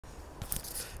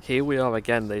here we are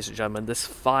again, ladies and gentlemen. This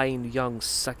fine, young,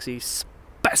 sexy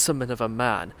specimen of a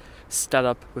man stood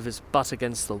up with his butt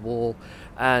against the wall,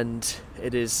 and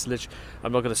it is literally,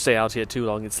 I'm not going to stay out here too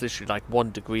long, it's literally like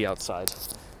 1 degree outside.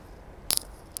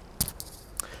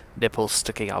 Nipples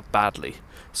sticking out badly.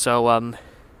 So,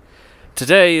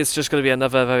 today is just going to be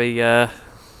another very,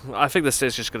 I think this day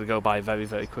is just going to go by very,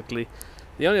 very quickly.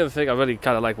 The only other thing I really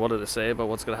kind of wanted to say about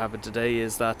what's going to happen today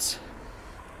is that,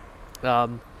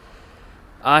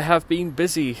 I have been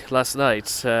busy last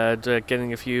night,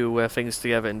 getting a few things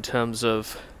together in terms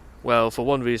of, well, for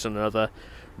one reason or another,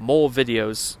 more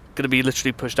videos going to be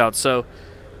literally pushed out. So,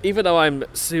 even though I'm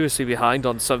seriously behind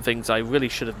on some things I really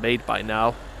should have made by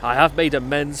now, I have made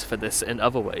amends for this in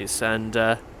other ways, and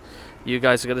you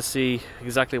guys are going to see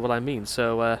exactly what I mean.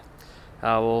 So,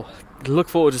 I will look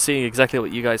forward to seeing exactly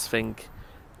what you guys think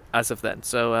as of then.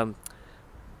 So,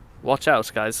 watch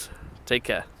out, guys. Take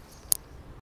care.